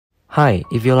Hi,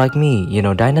 if you're like me, you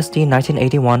know Dynasty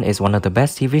 1981 is one of the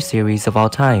best TV series of all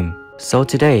time. So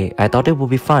today, I thought it would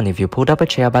be fun if you pulled up a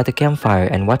chair by the campfire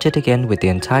and watch it again with the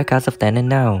entire cast of then and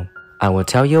now. I will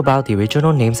tell you about the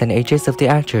original names and ages of the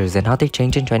actors and how they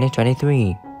changed in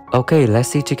 2023. Okay, let's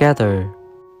see together.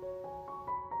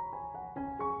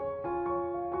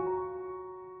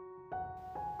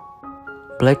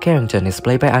 Blake Carrington is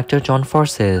played by actor John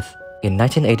Forsythe. In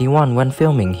 1981, when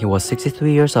filming, he was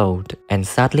 63 years old, and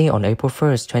sadly on April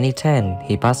 1st, 2010,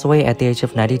 he passed away at the age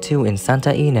of 92 in Santa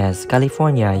Ynez,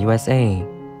 California, USA.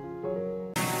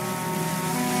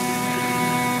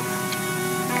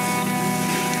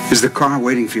 Is the car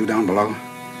waiting for you down below?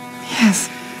 Yes.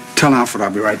 Tell Alfred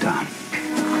I'll be right down.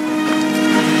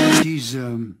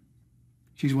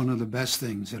 She's one of the best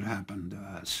things that happened to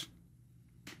us.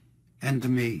 And to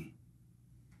me.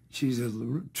 She's a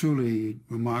truly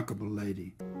remarkable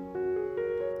lady.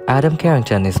 Adam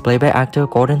Carrington is played by actor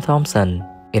Gordon Thompson.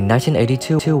 In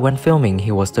 1982, when filming,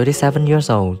 he was 37 years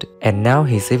old, and now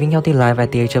he's living healthy life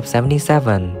at the age of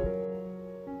 77.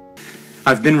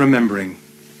 I've been remembering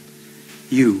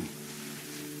you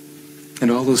and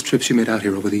all those trips you made out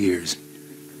here over the years.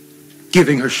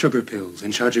 Giving her sugar pills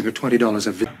and charging her $20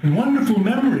 a visit. Wonderful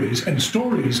memories and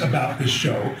stories about this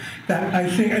show that I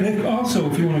think, and then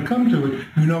also if you want to come to it,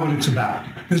 you know what it's about.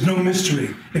 There's no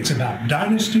mystery. It's about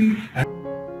Dynasty.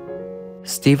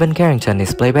 Stephen Carrington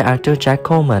is played by actor Jack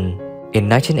Coleman. In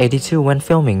 1982, when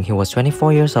filming, he was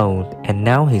 24 years old, and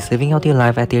now he's living healthy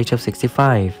life at the age of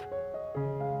 65.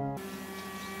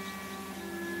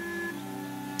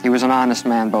 He was an honest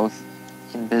man, both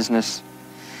in business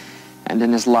and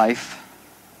in his life.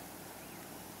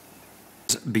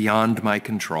 Beyond my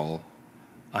control.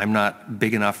 I'm not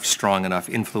big enough, strong enough,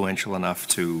 influential enough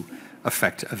to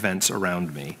affect events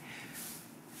around me.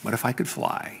 What if I could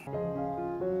fly?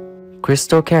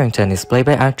 Crystal Carrington is played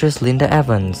by actress Linda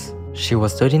Evans. She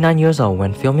was 39 years old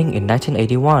when filming in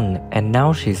 1981, and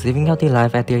now she's living healthy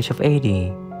life at the age of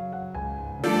 80.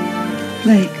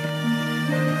 Blake.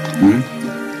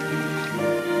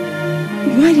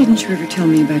 Why didn't you ever tell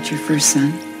me about your first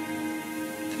son?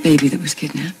 The baby that was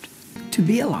kidnapped? To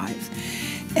be alive.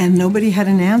 And nobody had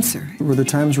an answer. Were there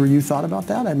times where you thought about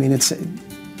that? I mean, it's...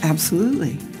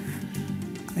 Absolutely.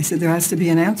 I said there has to be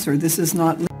an answer. This is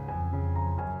not...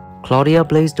 Claudia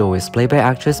Blaisdell is played by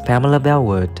actress Pamela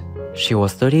Bellwood. She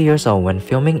was 30 years old when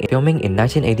filming in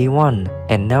 1981,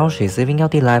 and now she's living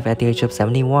healthy life at the age of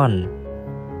 71.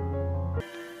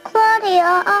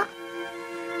 Claudia!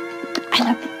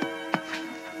 I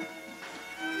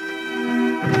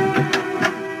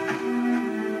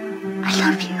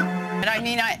love you.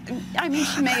 I mean,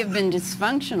 she may have been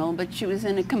dysfunctional, but she was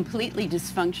in a completely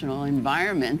dysfunctional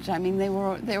environment. I mean, they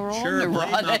were all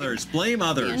neurotic. Blame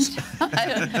others.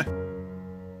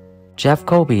 Jeff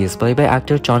Colby is played by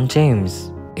actor John James.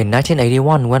 In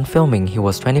 1981, when filming, he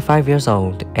was 25 years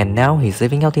old, and now he's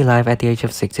living healthy life at the age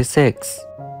of 66.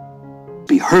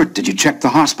 Be hurt. Did you check the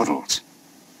hospitals?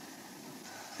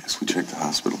 Yes, we checked the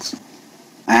hospitals.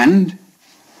 And?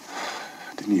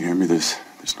 Didn't you hear me? There's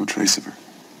no trace of her.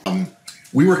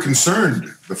 We were concerned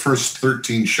the first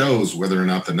 13 shows whether or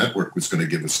not the network was going to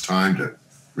give us time to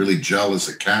really gel as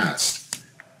a cast.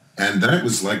 And then it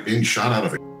was like being shot out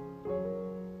of a...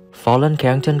 Fallen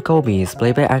Carrington Colby is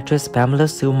played by actress Pamela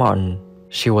Sue Martin.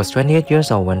 She was 28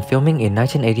 years old when filming in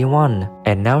 1981,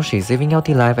 and now she's living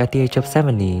healthy life at the age of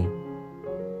 70.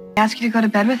 Ask you to go to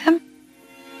bed with him?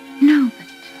 No.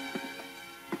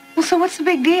 Well, so what's the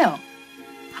big deal?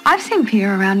 I've seen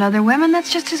Peter around other women.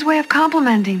 That's just his way of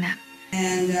complimenting them.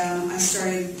 And I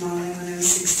started modeling when I was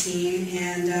 16,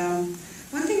 and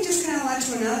one thing just kind of led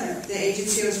to another. The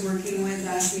agency I was working with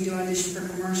asked me to audition for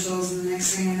commercials, and the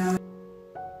next thing I know...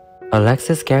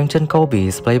 Alexis Carrington Colby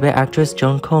is played by actress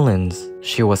Joan Collins.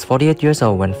 She was 48 years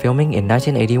old when filming in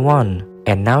 1981,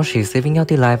 and now she's living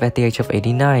healthy life at the age of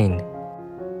 89.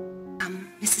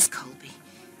 Mrs. Colby.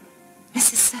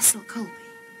 Mrs. Cecil Colby.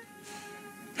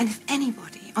 And if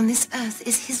anybody on this earth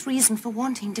is his reason for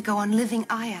wanting to go on living,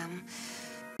 I am.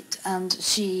 And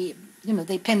she, you know,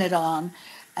 they pin it on,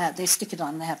 they stick it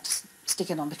on, they have to stick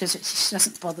it on because she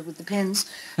doesn't bother with the pins.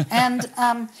 And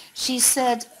she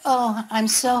said, oh, I'm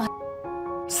so...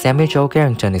 Sammy Jo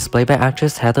Carrington is played by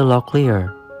actress Heather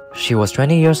Locklear. She was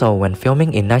 20 years old when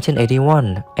filming in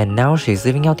 1981, and now she's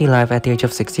living healthy life at the age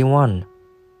of 61.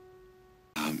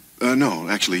 No,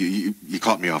 actually, you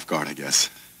caught me off guard, I guess.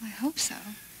 I hope so.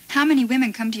 How many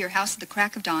women come to your house at the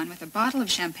crack of dawn with a bottle of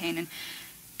champagne and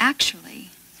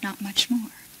actually not much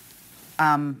more?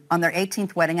 On their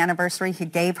 18th wedding anniversary, he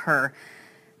gave her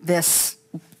this,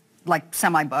 like,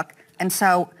 semi-book. And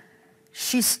so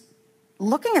she's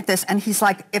looking at this, and he's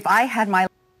like, if I had my...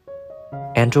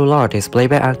 Andrew Lord is played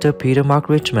by actor Peter Mark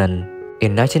Richmond.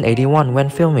 In 1981, when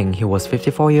filming, he was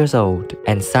 54 years old,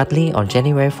 and sadly, on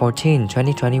January 14,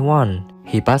 2021,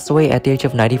 he passed away at the age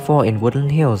of 94 in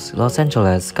Woodland Hills, Los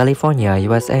Angeles, California,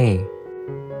 USA.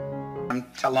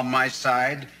 Tell them my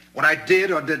side, what I did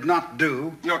or did not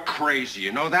do. You're crazy,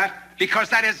 you know that? Because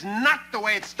that is not the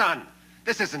way it's done.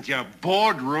 This isn't your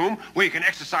boardroom where you can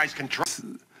exercise control.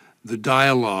 The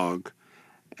dialogue,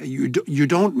 you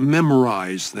don't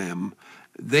memorize them.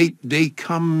 They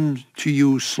come to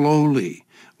you slowly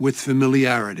with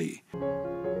familiarity.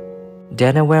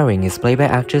 Dana Waring is played by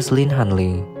actress Lynn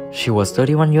Hunley. She was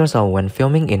 31 years old when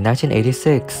filming in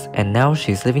 1986, and now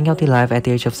she's living healthy life at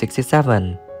the age of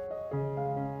 67.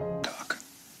 Doc,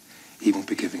 he won't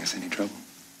be giving us any trouble.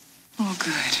 Oh,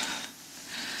 good.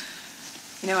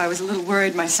 You know, I was a little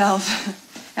worried myself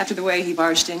after the way he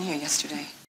barged in here yesterday.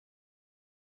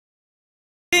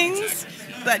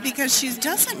 But because she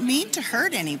doesn't mean to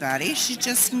hurt anybody, she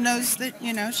just knows that,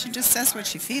 you know, she just says what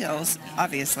she feels,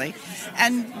 obviously.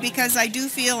 And because I do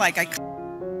feel like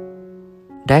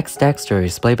Dex Dexter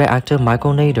is played by actor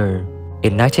Michael Nader.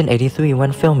 In 1983,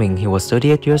 when filming, he was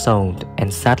 38 years old,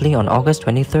 and sadly on August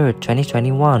 23,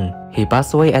 2021, he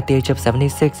passed away at the age of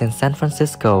 76 in San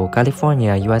Francisco,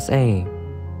 California, USA.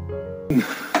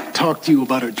 Talk to you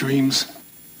about her dreams.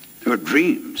 Her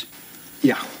dreams?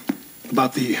 Yeah.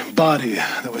 About the body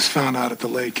that was found out at the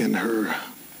lake and her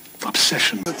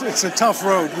obsession. It's a tough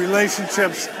road.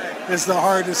 Relationships is the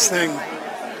hardest thing.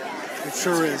 It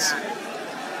sure is.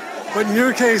 But in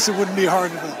your case, it wouldn't be hard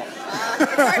at all.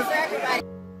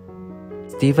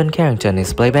 Stephen Carrington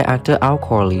is played by actor Al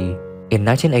Corley. In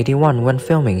 1981, when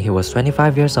filming, he was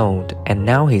 25 years old, and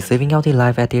now he's living healthy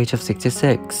life at the age of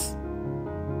 66.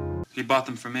 He bought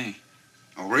them for me.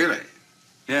 Oh, really?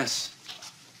 Yes.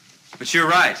 But you're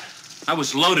right. I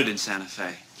was loaded in Santa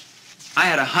Fe. I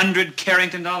had $100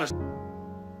 Carrington dollars.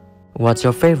 What's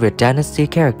your favorite Dynasty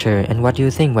character, and what do you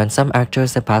think when some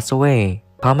actors have passed away?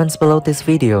 Comments below this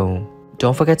video.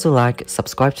 Don't forget to like,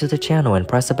 subscribe to the channel, and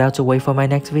press the bell to wait for my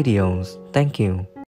next videos. Thank you.